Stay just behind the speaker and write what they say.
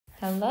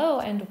Hello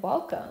and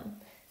welcome.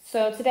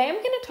 So today I'm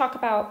going to talk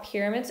about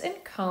pyramids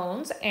and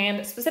cones,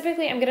 and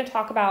specifically I'm going to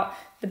talk about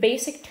the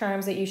basic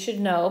terms that you should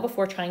know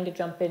before trying to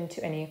jump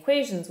into any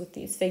equations with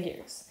these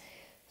figures.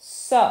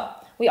 So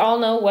we all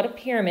know what a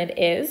pyramid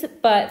is,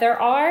 but there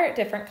are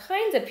different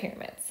kinds of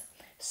pyramids.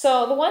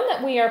 So the one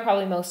that we are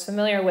probably most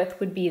familiar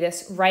with would be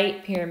this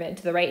right pyramid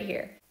to the right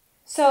here.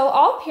 So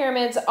all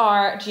pyramids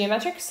are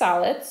geometric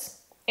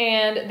solids,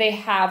 and they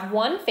have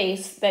one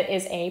face that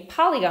is a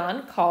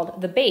polygon called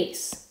the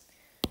base.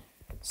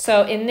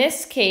 So in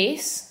this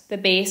case, the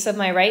base of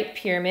my right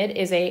pyramid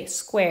is a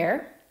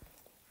square,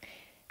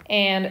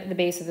 and the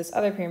base of this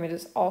other pyramid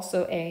is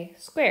also a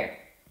square.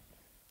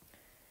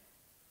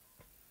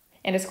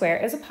 And a square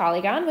is a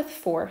polygon with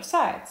 4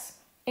 sides.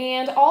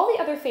 And all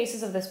the other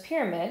faces of this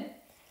pyramid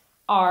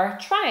are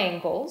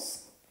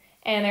triangles,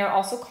 and they're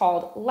also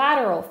called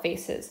lateral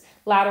faces.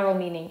 Lateral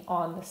meaning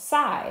on the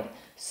side.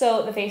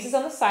 So the faces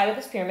on the side of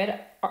this pyramid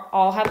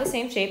all have the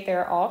same shape.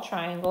 They're all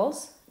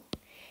triangles.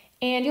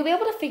 And you'll be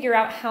able to figure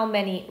out how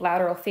many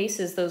lateral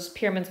faces those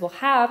pyramids will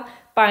have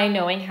by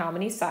knowing how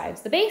many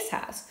sides the base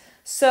has.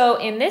 So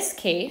in this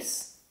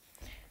case,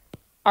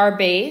 our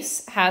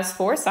base has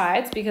 4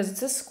 sides because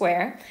it's a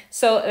square.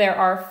 So there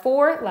are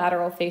 4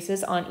 lateral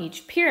faces on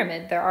each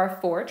pyramid. There are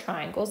 4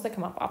 triangles that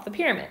come up off the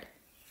pyramid.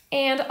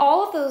 And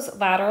all of those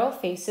lateral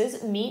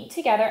faces meet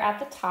together at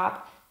the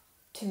top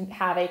to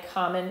have a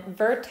common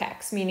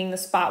vertex, meaning the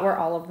spot where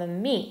all of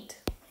them meet.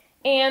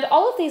 And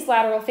all of these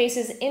lateral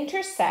faces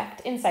intersect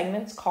in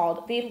segments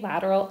called the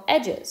lateral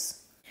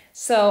edges.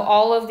 So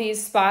all of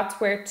these spots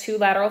where 2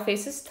 lateral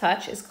faces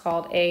touch is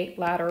called a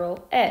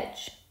lateral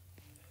edge.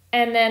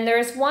 And then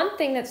there's one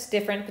thing that's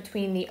different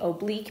between the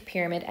oblique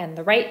pyramid and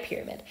the right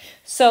pyramid.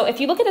 So if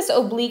you look at this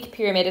oblique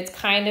pyramid, it's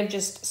kind of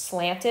just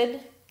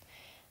slanted,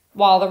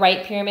 while the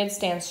right pyramid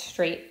stands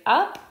straight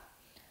up.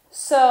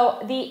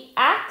 So the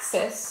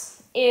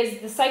axis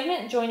is the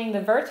segment joining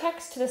the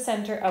vertex to the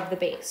center of the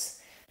base.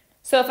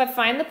 So if I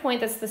find the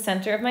point that's the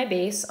center of my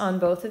base on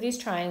both of these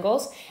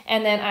triangles,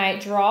 and then I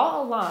draw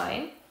a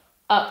line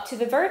up to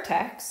the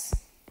vertex,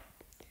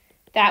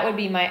 that would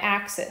be my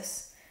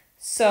axis.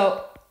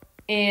 So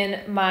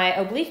in my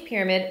oblique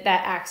pyramid,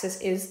 that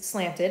axis is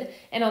slanted,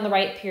 and on the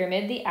right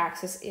pyramid, the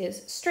axis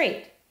is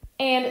straight.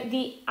 And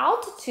the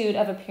altitude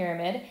of a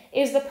pyramid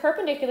is the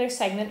perpendicular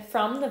segment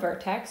from the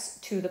vertex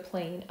to the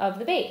plane of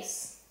the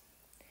base.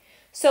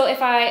 So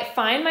if I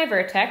find my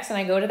vertex and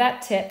I go to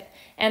that tip,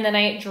 and then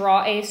I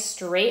draw a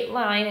straight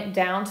line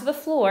down to the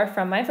floor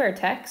from my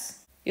vertex.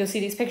 You'll see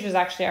these pictures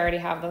actually already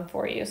have them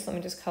for you, so let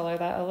me just color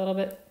that a little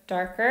bit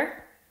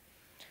darker.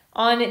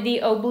 On the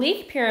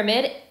oblique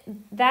pyramid,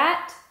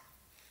 that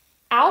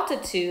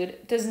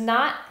altitude does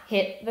not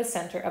hit the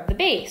center of the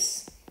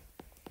base.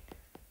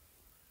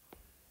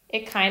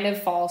 It kind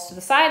of falls to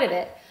the side of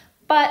it.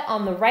 But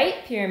on the right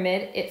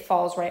pyramid, it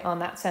falls right on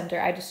that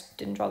center. I just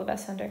didn't draw the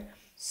best center.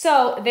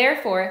 So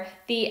therefore,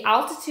 the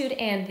altitude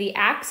and the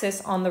axis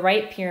on the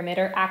right pyramid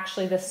are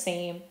actually the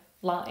same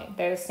line.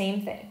 They're the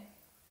same thing.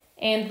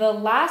 And the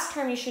last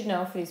term you should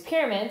know for these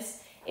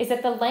pyramids is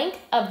that the length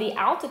of the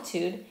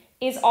altitude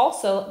is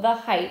also the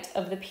height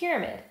of the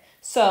pyramid.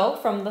 So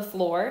from the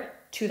floor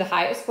to the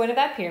highest point of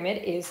that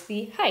pyramid is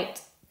the height.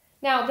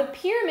 Now the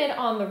pyramid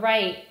on the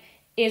right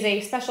is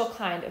a special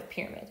kind of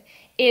pyramid.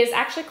 It is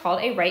actually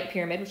called a right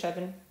pyramid, which I've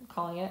been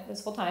calling it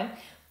this whole time,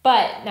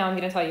 but now I'm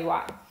going to tell you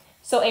why.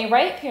 So a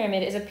right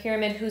pyramid is a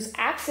pyramid whose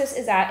axis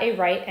is at a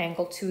right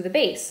angle to the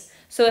base.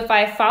 So if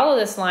I follow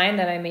this line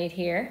that I made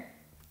here,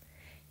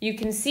 you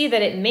can see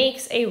that it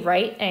makes a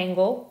right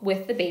angle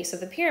with the base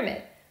of the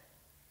pyramid.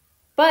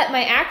 But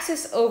my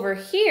axis over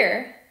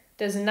here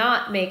does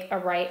not make a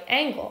right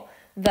angle.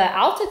 The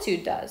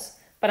altitude does,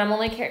 but I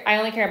only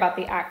care about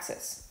the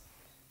axis.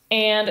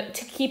 And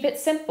to keep it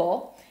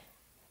simple,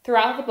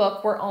 throughout the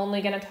book, we're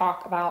only going to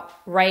talk about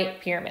right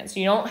pyramids.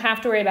 You don't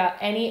have to worry about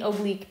any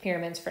oblique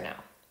pyramids for now.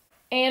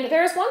 And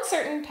there's one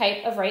certain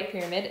type of right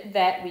pyramid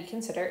that we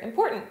consider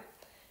important.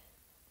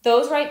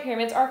 Those right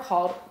pyramids are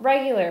called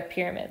regular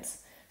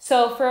pyramids.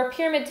 So for a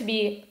pyramid to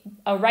be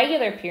a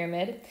regular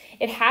pyramid,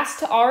 it has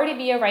to already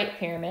be a right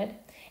pyramid,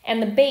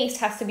 and the base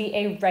has to be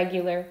a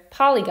regular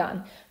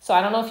polygon. So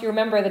I don't know if you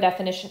remember the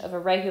definition of a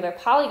regular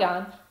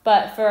polygon,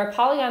 but for a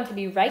polygon to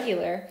be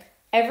regular,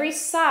 every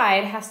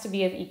side has to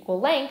be of equal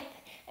length,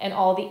 and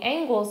all the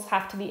angles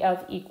have to be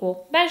of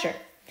equal measure.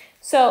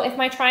 So if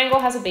my triangle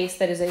has a base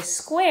that is a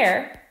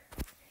square,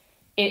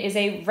 it is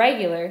a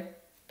regular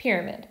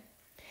pyramid.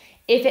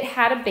 If it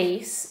had a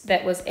base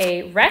that was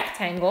a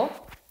rectangle,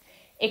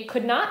 it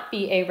could not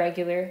be a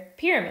regular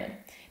pyramid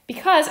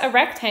because a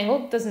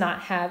rectangle does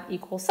not have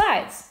equal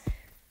sides.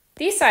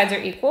 These sides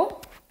are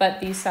equal,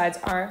 but these sides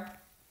are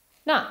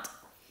not.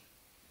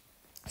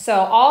 So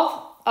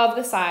all of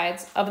the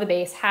sides of the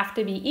base have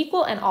to be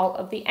equal and all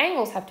of the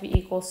angles have to be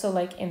equal. So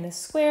like in this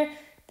square,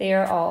 they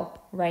are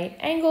all right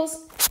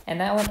angles, and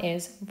that one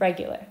is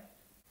regular.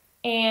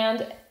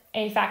 And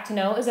a fact to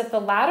know is that the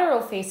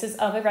lateral faces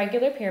of a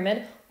regular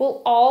pyramid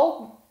will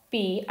all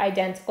be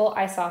identical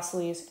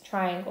isosceles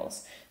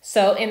triangles.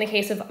 So in the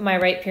case of my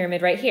right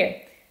pyramid right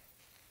here,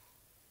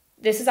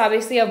 this is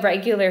obviously a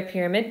regular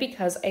pyramid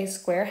because a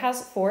square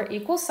has 4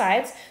 equal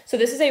sides. So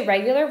this is a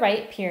regular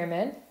right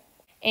pyramid.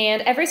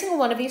 And every single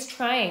one of these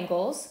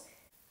triangles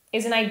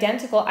is an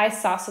identical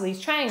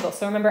isosceles triangle.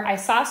 So remember,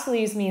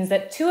 isosceles means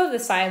that 2 of the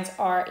sides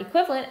are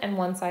equivalent and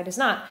 1 side is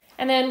not.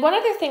 And then one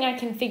other thing I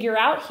can figure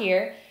out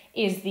here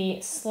is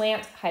the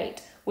slant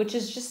height, which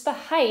is just the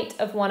height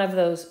of one of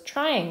those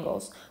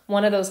triangles,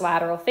 one of those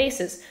lateral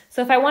faces.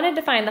 So if I wanted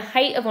to find the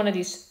height of one of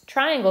these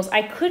triangles,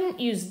 I couldn't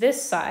use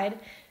this side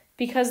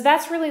because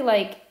that's really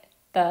like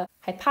the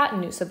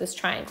hypotenuse of this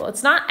triangle.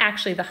 It's not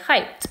actually the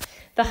height.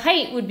 The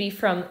height would be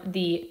from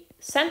the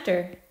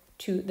center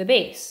to the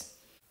base.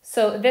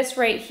 So this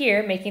right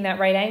here, making that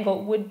right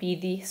angle, would be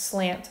the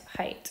slant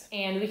height.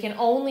 And we can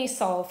only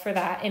solve for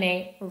that in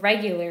a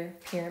regular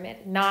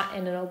pyramid, not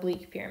in an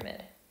oblique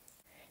pyramid.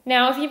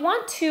 Now, if you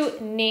want to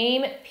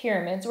name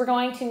pyramids, we're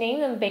going to name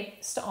them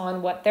based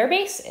on what their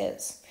base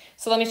is.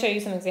 So let me show you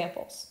some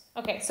examples.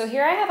 Okay, so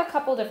here I have a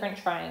couple different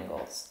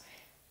triangles,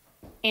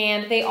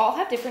 and they all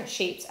have different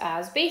shapes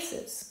as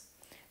bases.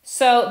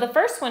 So the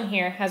first one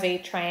here has a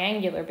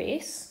triangular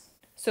base,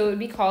 so it would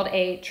be called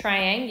a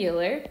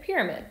triangular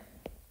pyramid.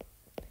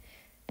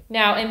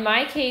 Now, in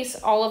my case,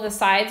 all of the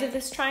sides of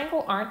this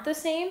triangle aren't the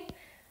same.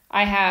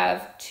 I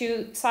have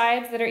 2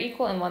 sides that are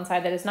equal and 1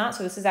 side that is not,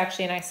 so this is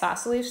actually an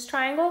isosceles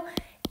triangle.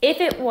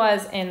 If it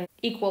was an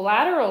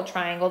equilateral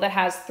triangle that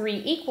has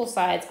 3 equal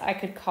sides, I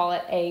could call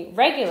it a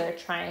regular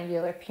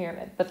triangular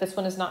pyramid, but this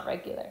one is not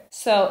regular.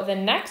 So the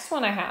next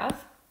one I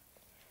have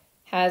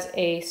has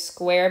a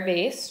square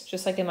base,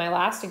 just like in my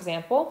last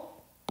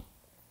example.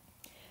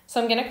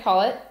 So I'm going to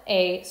call it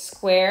a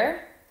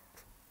square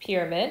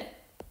pyramid,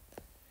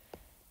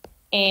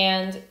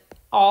 and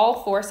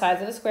all 4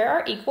 sides of a square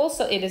are equal,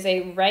 so it is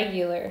a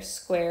regular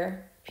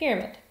square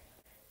pyramid.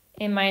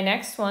 In my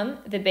next one,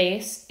 the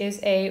base is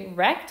a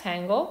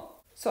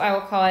rectangle, so I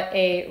will call it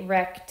a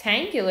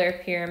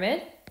rectangular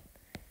pyramid.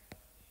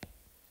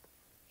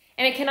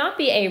 And it cannot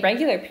be a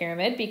regular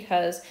pyramid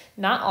because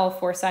not all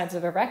 4 sides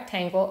of a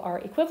rectangle are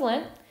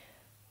equivalent,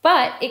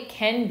 but it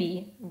can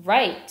be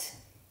right.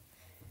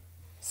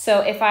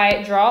 So if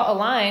I draw a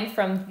line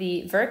from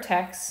the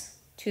vertex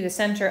to the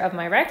center of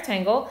my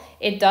rectangle,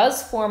 it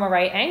does form a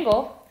right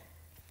angle,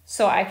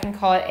 so I can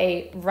call it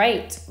a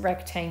right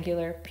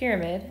rectangular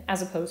pyramid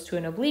as opposed to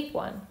an oblique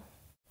one.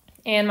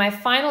 And my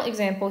final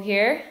example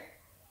here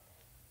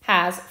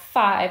has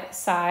 5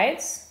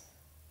 sides.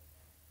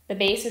 The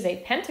base is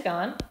a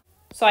pentagon,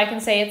 so I can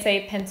say it's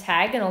a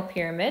pentagonal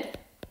pyramid.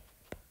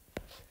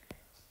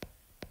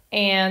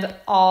 And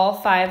all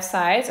 5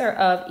 sides are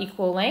of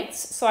equal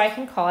lengths, so I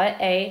can call it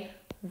a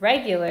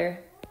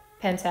regular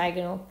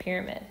pentagonal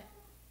pyramid.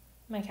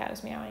 My cat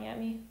is meowing at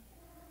me.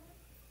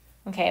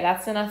 Okay,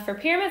 that's enough for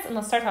pyramids, and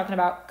let's start talking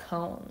about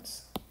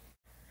cones.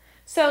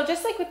 So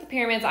just like with the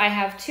pyramids, I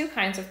have 2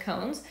 kinds of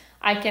cones.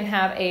 I can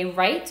have a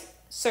right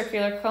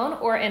circular cone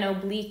or an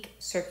oblique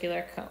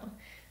circular cone.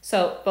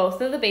 So both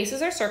of the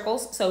bases are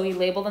circles, so we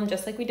label them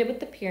just like we did with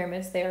the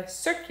pyramids. They are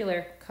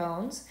circular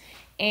cones,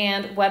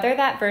 and whether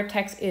that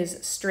vertex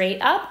is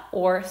straight up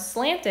or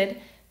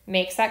slanted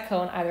makes that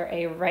cone either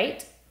a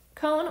right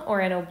cone or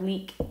an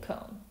oblique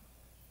cone.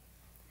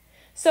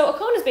 So a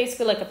cone is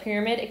basically like a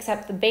pyramid,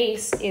 except the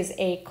base is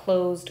a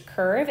closed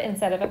curve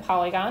instead of a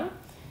polygon.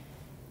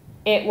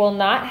 It will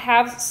not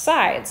have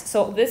sides,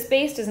 so this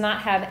base does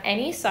not have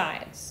any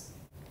sides.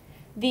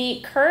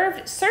 The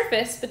curved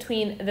surface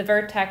between the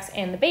vertex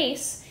and the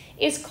base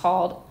is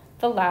called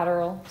the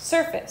lateral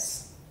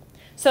surface.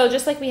 So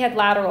just like we had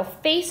lateral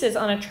faces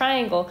on a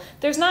triangle,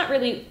 there's not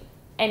really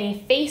any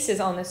faces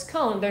on this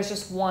cone, there's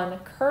just one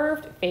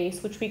curved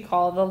face, which we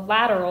call the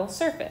lateral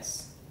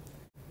surface.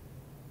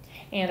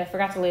 And I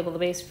forgot to label the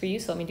base for you,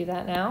 so let me do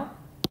that now.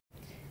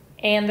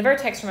 And the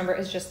vertex, remember,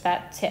 is just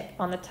that tip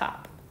on the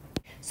top.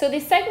 So the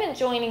segment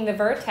joining the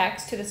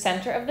vertex to the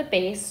center of the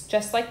base,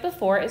 just like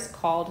before, is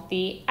called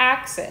the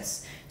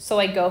axis. So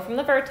I go from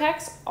the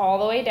vertex all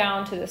the way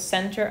down to the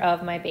center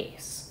of my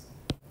base.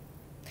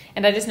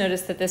 And I just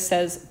noticed that this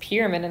says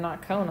pyramid and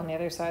not cone on the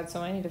other side,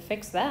 so I need to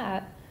fix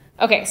that.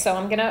 Okay, so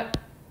I'm gonna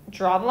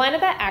draw the line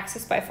of that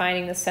axis by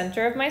finding the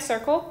center of my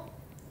circle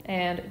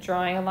and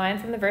drawing a line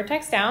from the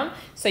vertex down.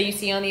 So you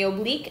see on the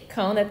oblique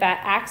cone that that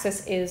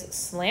axis is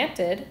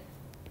slanted.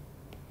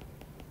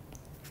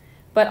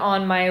 But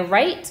on my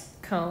right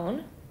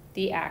cone,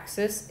 the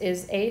axis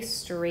is a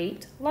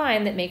straight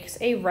line that makes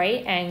a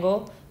right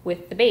angle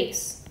with the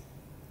base.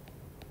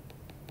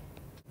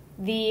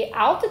 The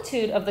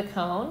altitude of the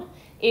cone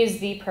is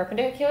the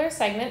perpendicular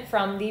segment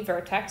from the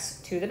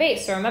vertex to the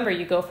base. So remember,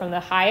 you go from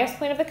the highest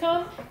point of the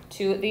cone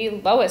to the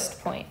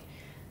lowest point.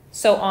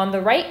 So on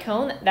the right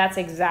cone, that's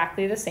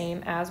exactly the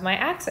same as my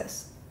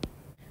axis.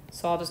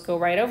 So I'll just go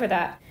right over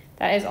that.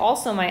 That is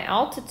also my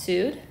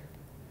altitude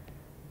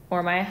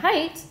or my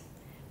height,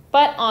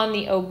 but on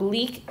the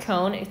oblique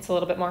cone, it's a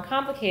little bit more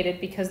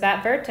complicated because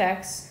that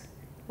vertex,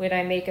 when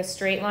I make a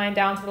straight line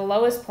down to the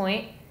lowest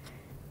point,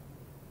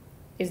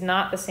 is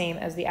not the same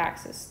as the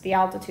axis. The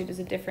altitude is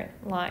a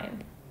different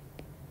line.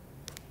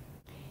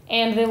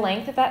 And the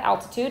length of that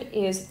altitude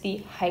is the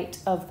height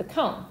of the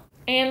cone.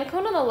 And the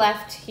cone on the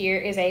left here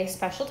is a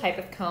special type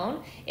of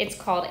cone. It's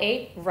called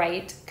a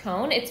right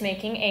cone. It's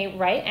making a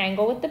right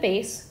angle with the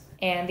base,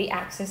 and the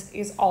axis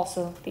is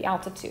also the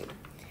altitude.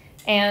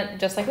 And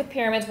just like with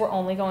pyramids, we're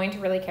only going to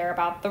really care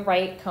about the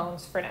right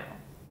cones for now.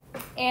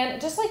 And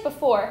just like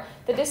before,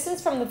 the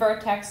distance from the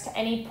vertex to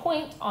any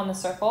point on the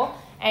circle,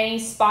 any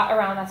spot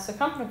around the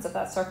circumference of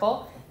that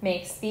circle,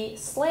 makes the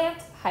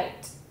slant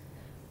height.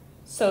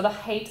 So the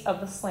height of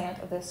the slant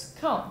of this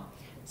cone.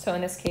 So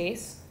in this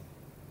case,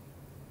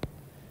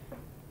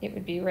 it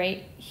would be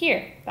right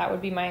here. That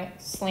would be my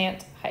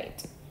slant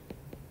height.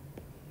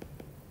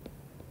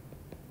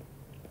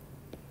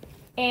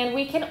 And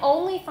we can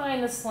only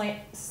find the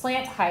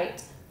slant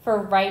height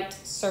for right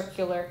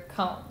circular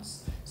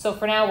cones. So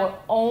for now, we're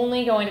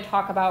only going to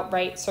talk about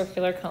right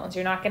circular cones.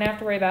 You're not going to have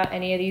to worry about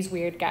any of these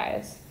weird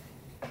guys.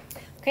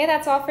 Okay,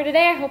 that's all for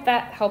today. I hope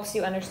that helps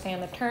you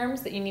understand the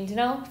terms that you need to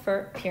know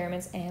for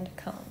pyramids and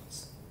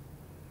cones.